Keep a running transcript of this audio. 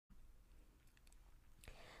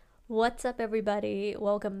What's up, everybody?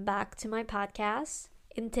 Welcome back to my podcast.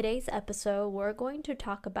 In today's episode, we're going to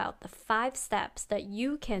talk about the 5 steps that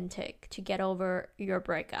you can take to get over your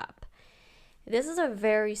breakup. This is a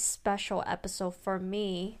very special episode for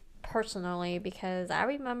me personally because I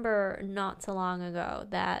remember not so long ago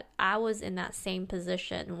that I was in that same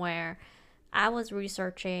position where I was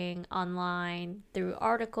researching online through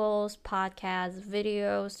articles, podcasts,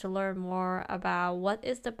 videos to learn more about what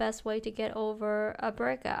is the best way to get over a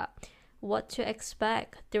breakup, what to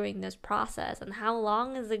expect during this process, and how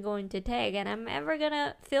long is it going to take, and am I ever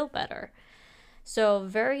gonna feel better? So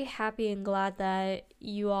very happy and glad that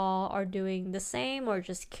you all are doing the same or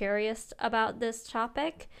just curious about this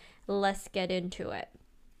topic. Let's get into it.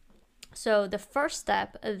 So the first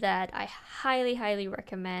step that I highly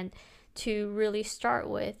recommend to really start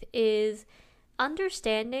with is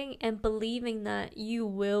understanding and believing that you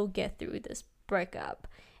will get through this breakup.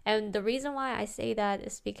 And the reason why I say that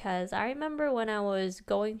is because I remember when I was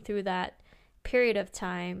going through that period of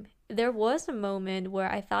time, there was a moment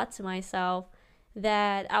where I thought to myself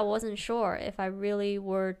that I wasn't sure if I really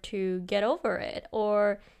were to get over it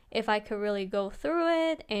or if I could really go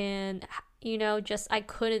through it, and just I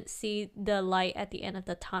couldn't see the light at the end of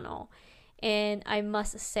the tunnel. And I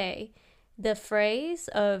must say, the phrase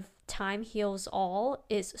of time heals all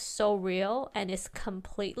is so real and is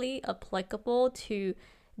completely applicable to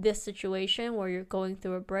this situation where you're going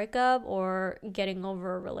through a breakup or getting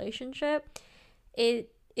over a relationship.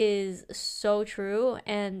 It is so true,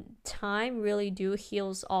 and time really do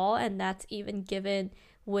heals all, and that's even given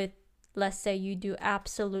with, let's say, you do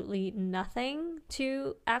absolutely nothing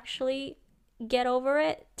to actually get over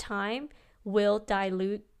it. Time will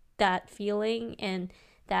dilute that feeling and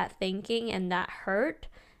that thinking and that hurt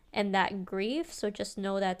and that grief. So just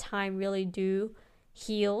know that time really do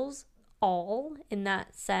heals all in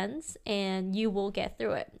that sense, and you will get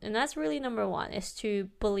through it. And that's really number one, is to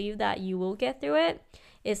believe that you will get through it.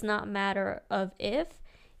 It's not a matter of if,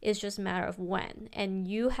 it's just a matter of when. And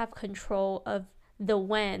you have control of the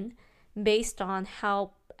when based on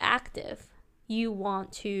how active you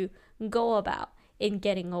want to go about in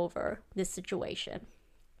getting over this situation.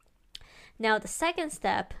 Now, the second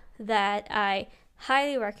step that I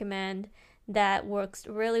highly recommend that works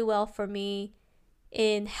really well for me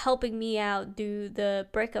in helping me out through the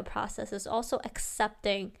breakup process is also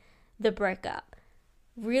accepting the breakup.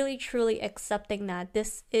 Really, truly accepting that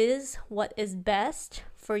this is what is best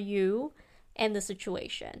for you and the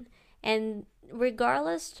situation. And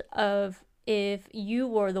regardless of if you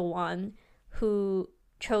were the one who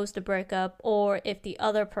chose to break up or if the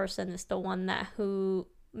other person is the one who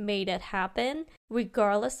made it happen,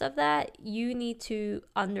 regardless of that, you need to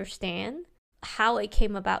understand how it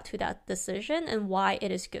came about to that decision and why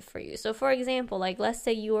it is good for you. So for example, let's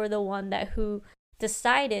say you are the one who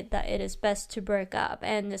decided that it is best to break up,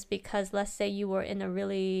 and it's because, let's say, you were in a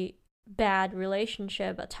really bad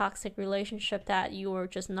relationship, a toxic relationship that you were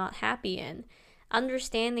just not happy in.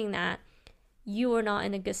 Understanding that you are not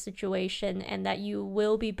in a good situation and that you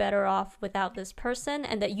will be better off without this person,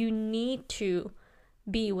 and that you need to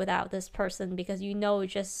be without this person because it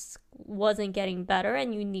just wasn't getting better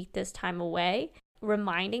and you need this time away.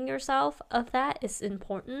 Reminding yourself of that is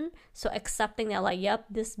important. So accepting that, yep,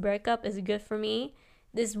 this breakup is good for me.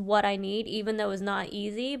 This is what I need, even though it's not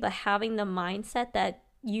easy, but having the mindset that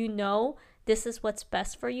this is what's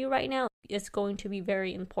best for you right now is going to be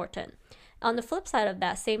very important. On the flip side of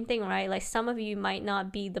that, same thing, right? Some of you might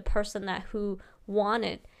not be the person who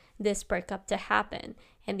wanted this breakup to happen,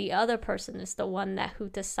 and the other person is the one who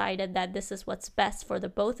decided that this is what's best for the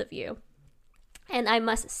both of you. And I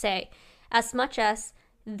must say, as much as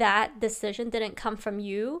that decision didn't come from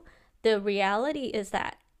you, the reality is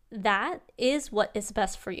that is what is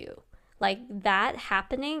best for you. That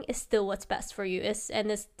happening is still what's best for you. This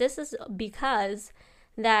is because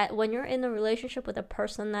that when you're in a relationship with a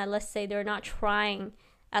person that, let's say, they're not trying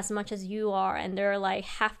as much as you are, and they're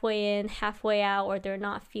halfway in, halfway out, or they're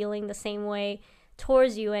not feeling the same way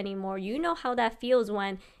towards you anymore. You know how that feels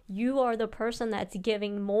when you are the person that's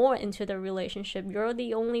giving more into the relationship. You're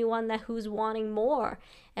the only one who's wanting more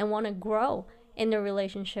and want to grow in the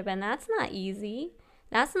relationship, and that's not easy.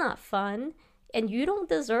 That's not fun. And you don't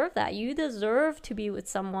deserve that. You deserve to be with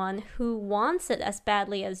someone who wants it as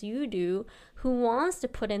badly as you do, who wants to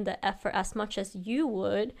put in the effort as much as you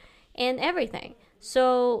would, and everything.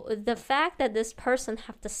 So the fact that this person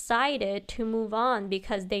have decided to move on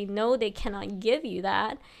because they know they cannot give you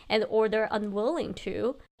that, or they're unwilling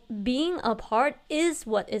to, being apart is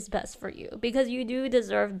what is best for you, because you do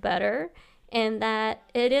deserve better, and that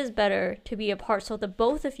it is better to be apart so the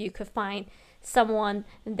both of you could find someone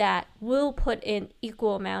that will put in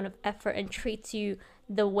equal amount of effort and treats you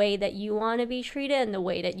the way that you want to be treated and the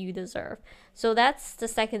way that you deserve. So that's the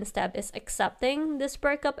second step, is accepting this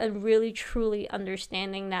breakup and really truly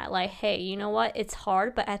understanding that, like, hey, you know what, it's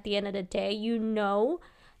hard, but at the end of the day, you know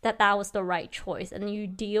that was the right choice, and you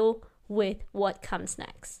deal with what comes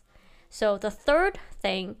next. So the third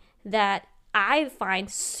thing that I find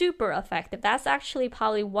super effective, that's actually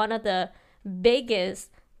probably one of the biggest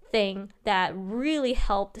thing that really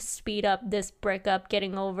helped speed up this breakup,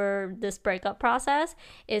 getting over this breakup process,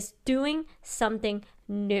 is doing something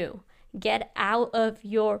new. Get out of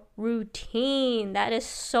your routine. That is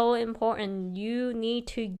so important. You need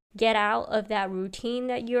to get out of that routine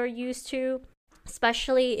that you're used to,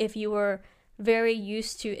 especially if you were very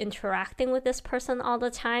used to interacting with this person all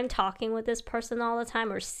the time, talking with this person all the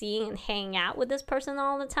time, or seeing and hanging out with this person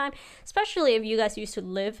all the time. Especially if you guys used to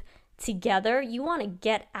live together, you want to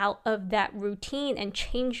get out of that routine and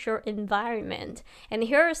change your environment. And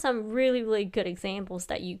here are some really, really good examples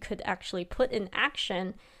that you could actually put in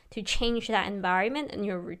action to change that environment and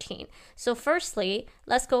your routine. So firstly,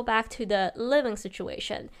 let's go back to the living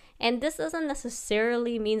situation. And this doesn't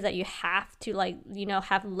necessarily mean that you have to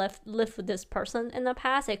have lived with this person in the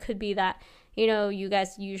past. It could be that, you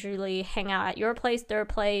guys usually hang out at your place, their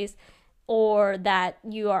place, or that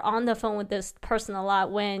you are on the phone with this person a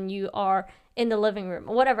lot when you are in the living room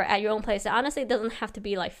or whatever at your own place. Honestly, it doesn't have to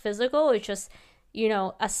be like physical. It's just,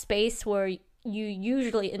 a space where you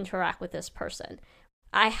usually interact with this person.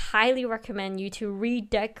 I highly recommend you to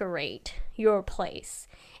redecorate your place.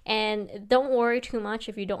 And don't worry too much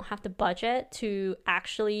if you don't have the budget to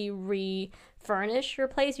actually refurnish your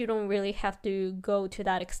place. You don't really have to go to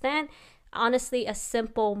that extent. Honestly, a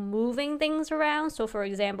simple moving things around. So for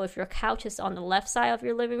example, if your couch is on the left side of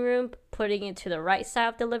your living room, putting it to the right side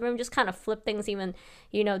of the living room, just kind of flip things even,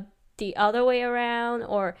 the other way around,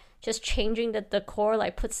 or just changing the decor,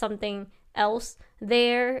 like put something else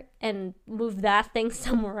there and move that thing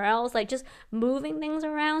somewhere else, like just moving things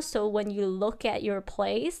around. So when you look at your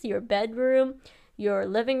place, your bedroom, your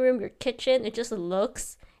living room, your kitchen, it just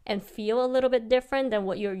looks and feel a little bit different than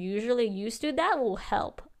what you're usually used to. That will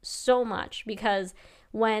help so much, because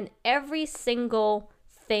when every single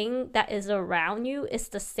thing that is around you is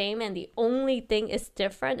the same and the only thing is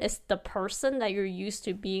different is the person that you're used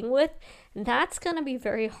to being with, that's gonna be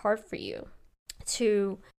very hard for you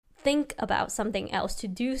to think about something else, to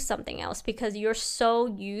do something else, because you're so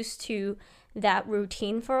used to that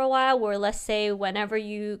routine for a while, where let's say whenever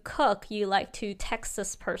you cook, you like to text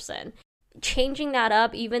this person. Changing that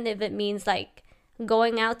up, even if it means like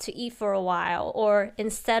going out to eat for a while, or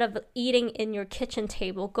instead of eating in your kitchen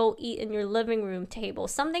table, go eat in your living room table.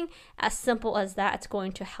 Something as simple as that's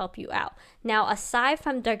going to help you out. Now, aside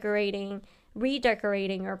from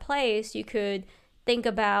redecorating your place, you could think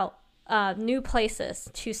about new places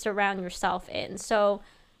to surround yourself in. So,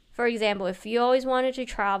 for example, if you always wanted to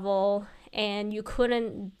travel and you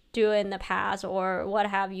couldn't do it in the past or what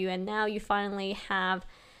have you, and now you finally have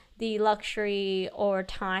the luxury or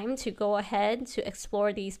time to go ahead to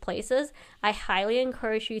explore these places, I highly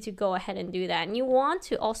encourage you to go ahead and do that. And you want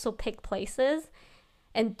to also pick places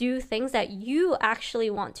and do things that you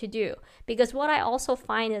actually want to do. Because what I also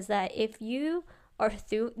find is that if you are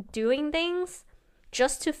doing things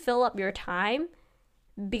just to fill up your time,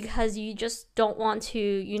 because you just don't want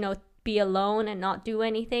to, be alone and not do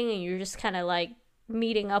anything, and you're just kind of like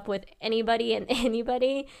meeting up with anybody and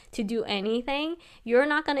anybody to do anything, you're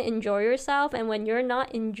not going to enjoy yourself. And when you're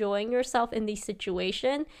not enjoying yourself in this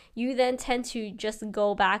situation, you then tend to just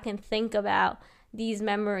go back and think about these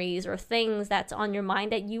memories or things that's on your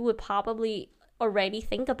mind that you would probably already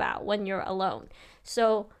think about when you're alone.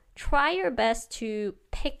 So try your best to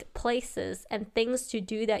pick places and things to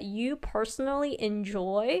do that you personally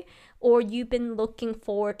enjoy, or you've been looking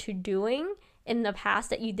forward to doing in the past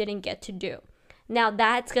that you didn't get to do. Now,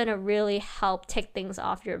 that's going to really help take things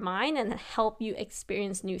off your mind and help you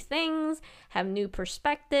experience new things, have new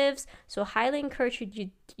perspectives. So highly encourage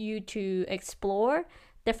you to explore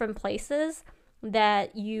different places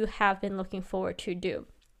that you have been looking forward to do.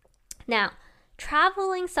 Now,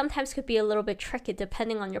 traveling sometimes could be a little bit tricky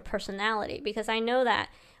depending on your personality, because I know that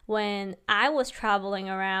when I was traveling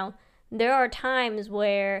around, there are times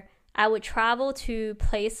where I would travel to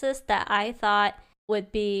places that I thought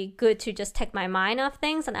would be good to just take my mind off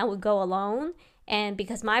things, and I would go alone. And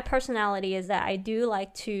because my personality is that I do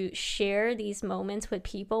like to share these moments with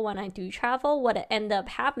people when I do travel, what ended up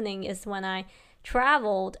happening is when I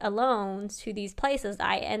traveled alone to these places,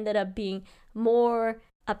 I ended up being more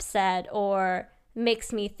upset, or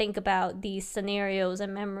makes me think about these scenarios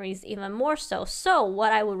and memories even more so. So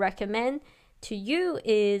what I would recommend to you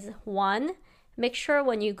is, one, make sure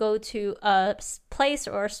when you go to a place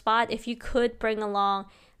or a spot, if you could bring along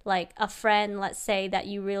like a friend, let's say, that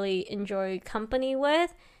you really enjoy company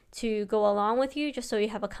with, to go along with you, just so you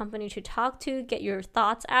have a company to talk to, get your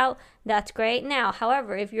thoughts out. That's great. Now,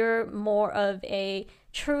 however, if you're more of a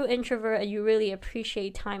true introvert and you really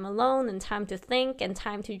appreciate time alone and time to think and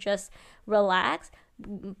time to just relax,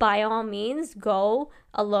 by all means, go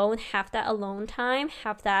alone, have that alone time,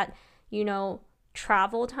 have that,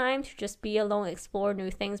 travel time to just be alone, explore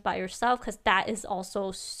new things by yourself, because that is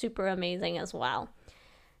also super amazing as well.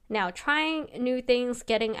 Now, trying new things,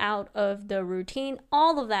 getting out of the routine,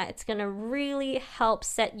 all of that, it's going to really help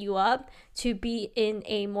set you up to be in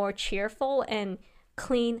a more cheerful and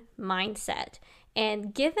clean mindset.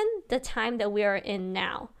 And given the time that we are in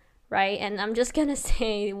now, right? And I'm just going to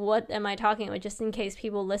say, what am I talking about, just in case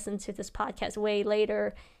people listen to this podcast way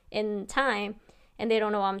later in time and they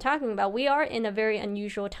don't know what I'm talking about. We are in a very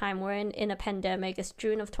unusual time. We're in a pandemic. It's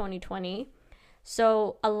June of 2020.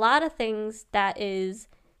 So a lot of things that is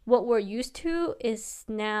what we're used to is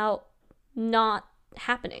now not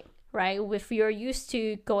happening, right? If you're used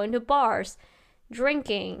to going to bars,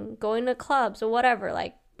 drinking, going to clubs or whatever,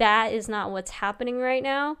 like that is not what's happening right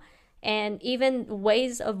now. And even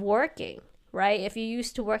ways of working, right? If you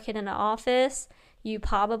used to work in an office, you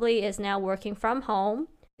probably is now working from home.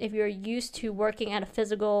 If you're used to working at a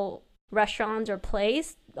physical restaurant or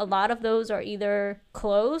place, a lot of those are either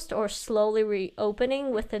closed or slowly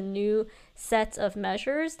reopening with the new sets of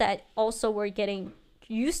measures that also we're getting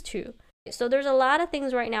used to. So there's a lot of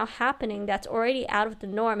things right now happening that's already out of the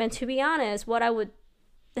norm. And to be honest,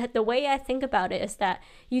 the way I think about it is that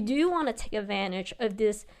you do want to take advantage of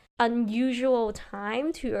this unusual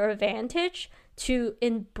time to your advantage to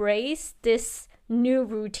embrace this new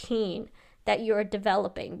routine that you're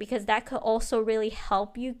developing, because that could also really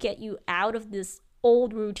help you get you out of this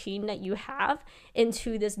old routine that you have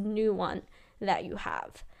into this new one that you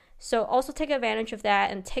have. So also take advantage of that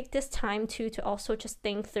and take this time to also just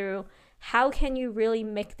think through how can you really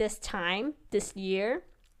make this time, this year,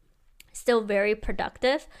 still very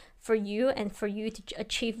productive for you and for you to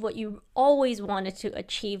achieve what you always wanted to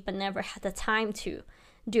achieve but never had the time to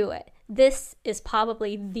do it. This is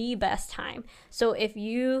probably the best time. So if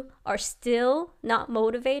you are still not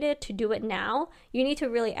motivated to do it now, you need to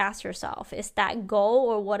really ask yourself, is that goal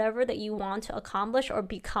or whatever that you want to accomplish or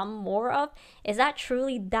become more of, is that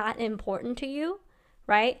truly that important to you,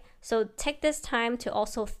 right? So take this time to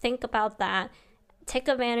also think about that. Take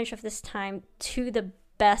advantage of this time to the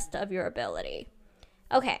best of your ability.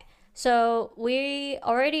 Okay, so we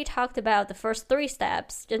already talked about the first 3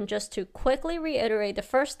 steps, and just to quickly reiterate, the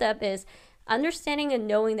first step is understanding and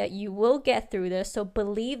knowing that you will get through this. So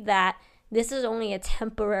believe that this is only a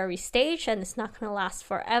temporary stage and it's not going to last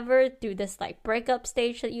forever through this like breakup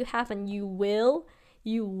stage that you have, and you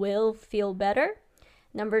will feel better.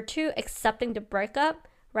 Number 2, accepting the breakup,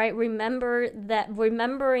 right? Remembering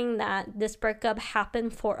that this breakup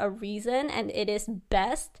happened for a reason, and it is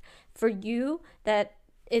best for you that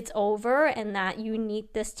it's over and that you need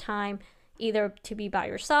this time either to be by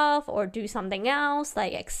yourself or do something else,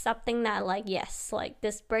 like accepting that, like, yes, like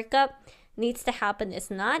this breakup needs to happen. It's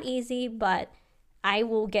not easy, but I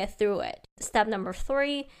will get through it. Step number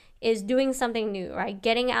 3 is doing something new, right?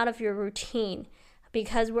 Getting out of your routine,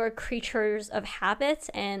 because we're creatures of habits.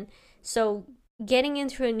 And so getting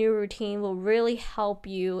into a new routine will really help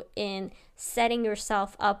you in setting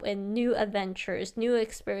yourself up in new adventures, new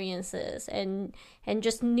experiences, and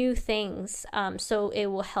just new things. So it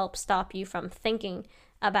will help stop you from thinking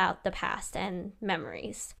about the past and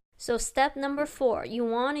memories. So step number 4, you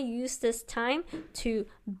want to use this time to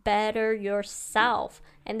better yourself.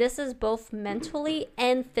 And this is both mentally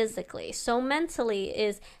and physically. So mentally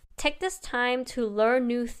is take this time to learn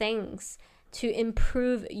new things to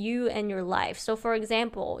improve you and your life. So for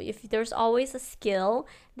example, if there's always a skill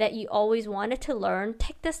that you always wanted to learn,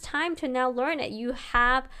 take this time to now learn it. You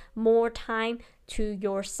have more time to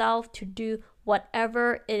yourself to do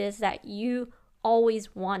whatever it is that you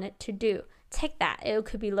always wanted to do. Take that. It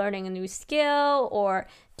could be learning a new skill or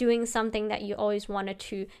doing something that you always wanted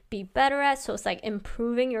to be better at. So it's like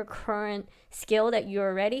improving your current skill that you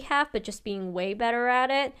already have, but just being way better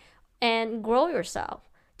at it, and grow yourself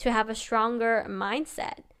to have a stronger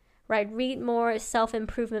mindset, right? Read more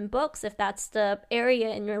self-improvement books if that's the area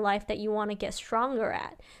in your life that you want to get stronger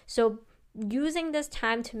at. So using this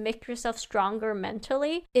time to make yourself stronger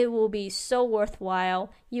mentally, it will be so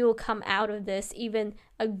worthwhile. You will come out of this even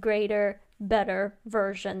a greater, better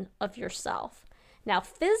version of yourself. Now,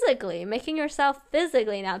 physically, making yourself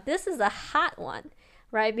physically, now this is a hot one,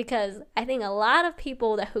 right? Because I think a lot of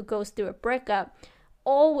people who goes through a breakup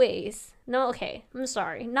always, no, okay, I'm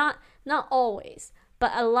sorry, not always,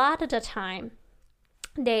 but a lot of the time,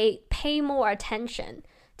 they pay more attention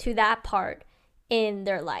to that part in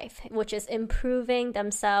their life, which is improving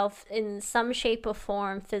themselves in some shape or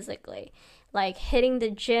form physically, like hitting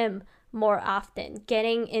the gym more often,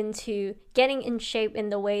 getting in shape in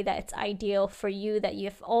the way that it's ideal for you, that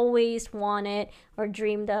you've always wanted or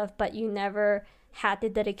dreamed of, but you never had the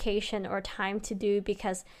dedication or time to do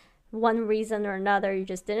because one reason or another you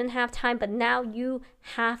just didn't have time. But now you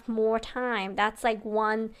have more time. That's like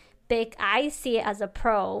one big, I see it as a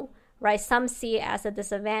pro, right? Some see it as a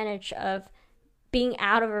disadvantage of being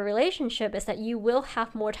out of a relationship, is that you will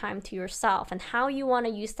have more time to yourself, and how you want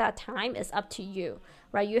to use that time is up to you,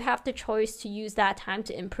 right? You have the choice to use that time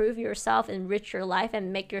to improve yourself, enrich your life,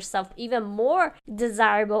 and make yourself even more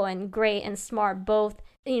desirable and great and smart, both,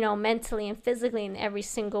 mentally and physically in every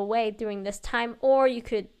single way during this time. Or you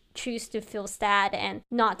could choose to feel sad and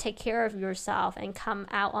not take care of yourself and come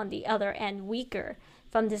out on the other end weaker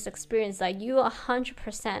from this experience. Like, you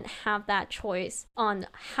 100% have that choice on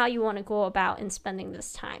how you want to go about in spending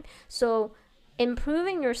this time. So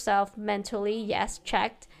improving yourself mentally, yes,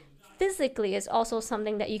 checked. Physically is also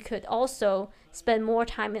something that you could also spend more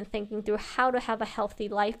time in thinking through how to have a healthy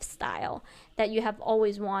lifestyle that you have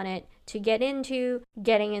always wanted to get into,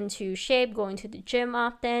 getting into shape, going to the gym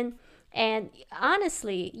often. And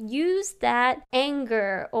honestly, use that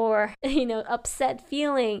anger or, upset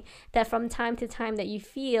feeling that from time to time that you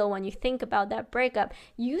feel when you think about that breakup.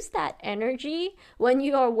 Use that energy when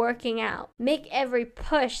you are working out. Make every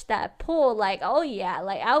push, that pull, like, oh yeah,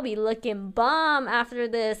 like I'll be looking bomb after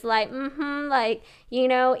this. Like,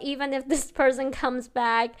 even if this person comes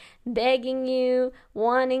back begging you,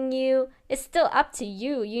 wanting you, it's still up to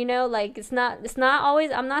you, like it's not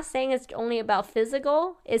always, I'm not saying it's only about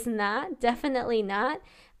physical. It's not, definitely not.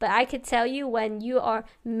 But I could tell you, when you are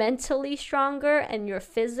mentally stronger and you're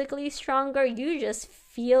physically stronger, you just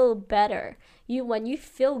feel better. When you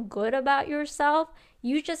feel good about yourself,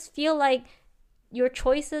 you just feel like your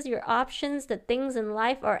choices, your options, the things in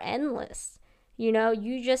life are endless.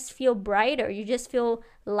 You just feel brighter, you just feel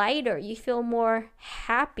lighter, you feel more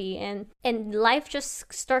happy, and life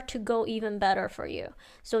just start to go even better for you.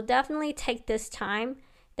 So definitely take this time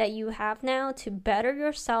that you have now to better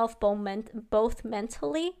yourself both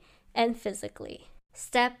mentally and physically.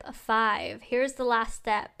 Step 5, here's the last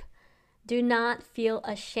step. Do not feel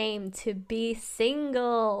ashamed to be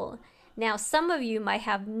single. Now, some of you might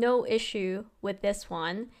have no issue with this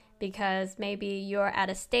one, because maybe you're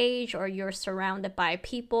at a stage or you're surrounded by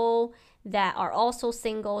people that are also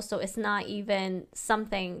single, so it's not even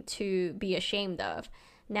something to be ashamed of.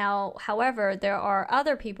 Now, however, there are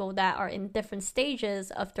other people that are in different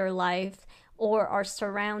stages of their life or are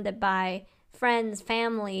surrounded by friends,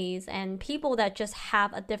 families, and people that just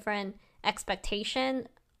have a different expectation.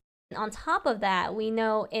 On top of that, we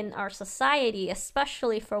know in our society,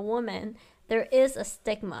 especially for women, there is a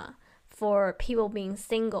stigma for people being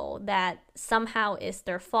single that somehow is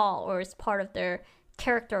their fault or is part of their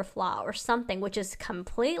character flaw or something, which is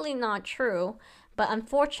completely not true. But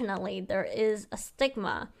unfortunately, there is a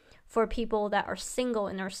stigma for people that are single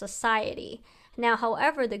in our society. Now,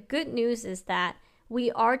 however, the good news is that we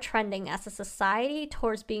are trending as a society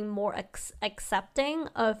towards being more accepting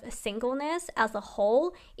of singleness as a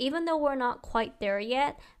whole, even though we're not quite there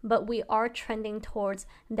yet, but we are trending towards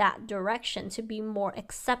that direction to be more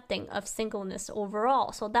accepting of singleness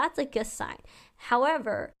overall. So that's a good sign.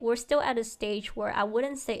 However, we're still at a stage where I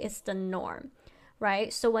wouldn't say it's the norm,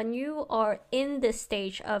 right? So when you are in this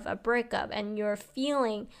stage of a breakup and you're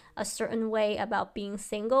feeling a certain way about being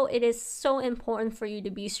single, it is so important for you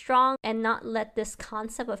to be strong and not let this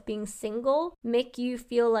concept of being single make you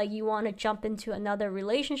feel like you want to jump into another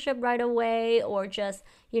relationship right away, or just,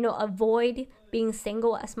 avoid being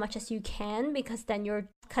single as much as you can, because then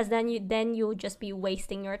you'll just be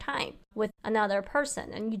wasting your time with another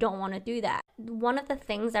person, and you don't want to do that. One of the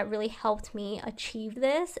things that really helped me achieve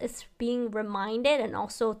this is being reminded and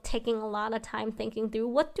also taking a lot of time thinking through,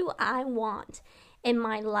 what do I want in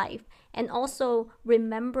my life, and also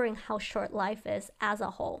remembering how short life is as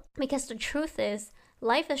a whole. Because the truth is,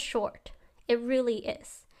 life is short. It really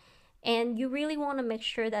is. And you really want to make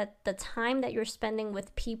sure that the time that you're spending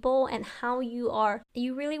with people and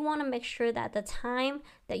you really want to make sure that the time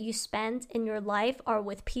that you spend in your life are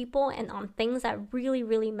with people and on things that really,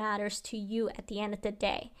 really matters to you at the end of the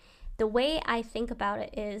day. The way I think about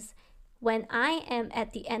it is, when I am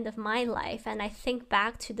at the end of my life and I think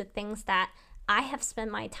back to the things that I have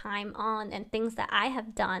spent my time on and things that I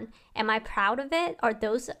have done, am I proud of it? Or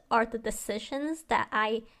those are the decisions that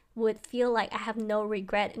I would feel like I have no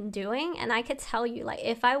regret in doing? And I could tell you, like,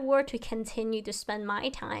 if I were to continue to spend my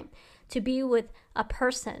time to be with a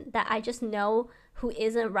person that I just know who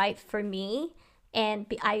isn't right for me, and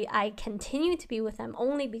I continue to be with them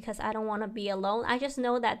only because I don't want to be alone, I just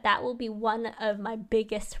know that that will be one of my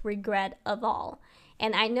biggest regret of all.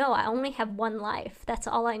 And I know I only have one life. That's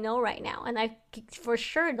all I know right now. And I for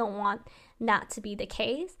sure don't want that to be the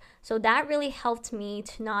case. So that really helped me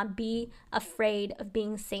to not be afraid of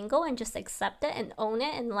being single and just accept it and own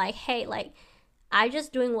it. And like, hey, like, I'm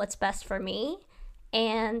just doing what's best for me.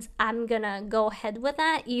 And I'm gonna go ahead with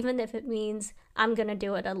that, even if it means I'm gonna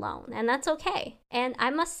do it alone. And that's okay. And I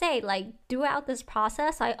must say, like, throughout this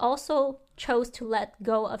process, I also chose to let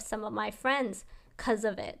go of some of my friends because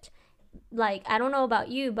of it. Like, I don't know about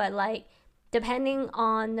you, but like, depending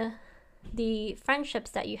on the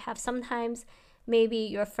friendships that you have, sometimes maybe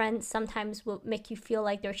your friends sometimes will make you feel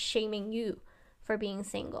like they're shaming you for being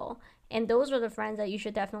single. And those are the friends that you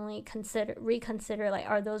should definitely reconsider, like,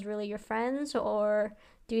 are those really your friends, or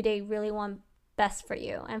do they really want best for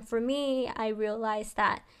you? And for me, I realized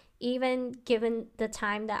that even given the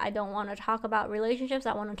time that I don't want to talk about relationships,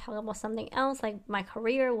 I want to talk about something else, like my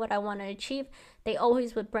career, what I want to achieve, they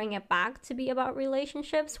always would bring it back to be about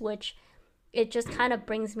relationships, which it just kind of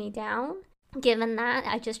brings me down. Given that,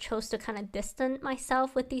 I just chose to kind of distance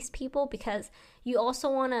myself with these people, because you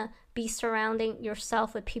also want to be surrounding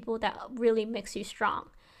yourself with people that really makes you strong.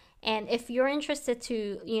 And if you're interested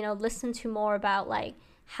to, listen to more about like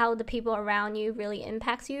how the people around you really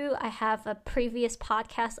impacts you, I have a previous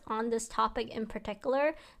podcast on this topic in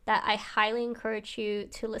particular that I highly encourage you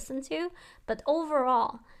to listen to. But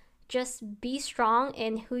overall, just be strong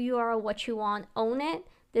in who you are, what you want, own it,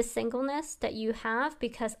 this singleness that you have,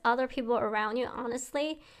 because other people around you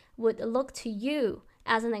honestly would look to you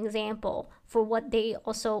as an example for what they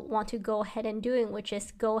also want to go ahead and doing, which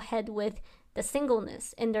is go ahead with the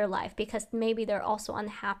singleness in their life, because maybe they're also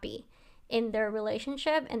unhappy in their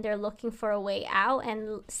relationship and they're looking for a way out,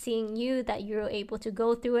 and seeing you that you're able to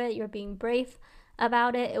go through it, you're being brave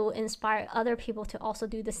about it, it will inspire other people to also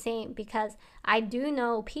do the same. Because I do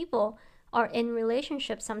know people are in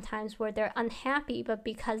relationships sometimes where they're unhappy, but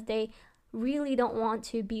because they really don't want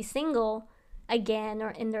to be single again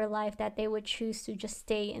or in their life, that they would choose to just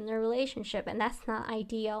stay in their relationship, and that's not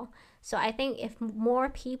ideal. So I think if more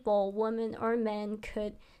people, women or men,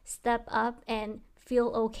 could step up and feel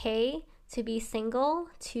okay to be single,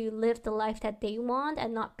 to live the life that they want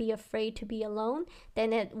and not be afraid to be alone,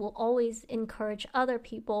 then it will always encourage other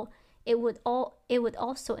people. It would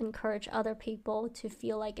also encourage other people to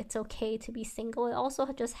feel like it's okay to be single. It also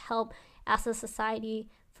just help as a society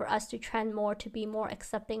for us to trend more to be more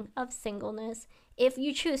accepting of singleness, if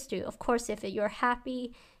you choose to. Of course, if you're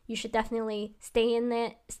happy, you should definitely stay in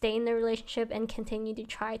the relationship and continue to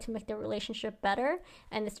try to make the relationship better.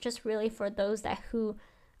 And it's just really for those who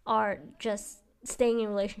are just staying in a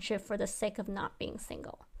relationship for the sake of not being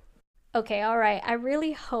single. Okay, all right. I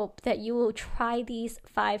really hope that you will try these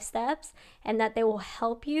 5 steps and that they will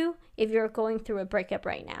help you if you're going through a breakup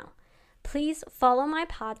right now. Please follow my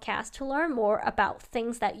podcast to learn more about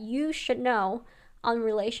things that you should know on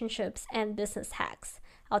relationships and business hacks.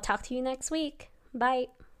 I'll talk to you next week. Bye.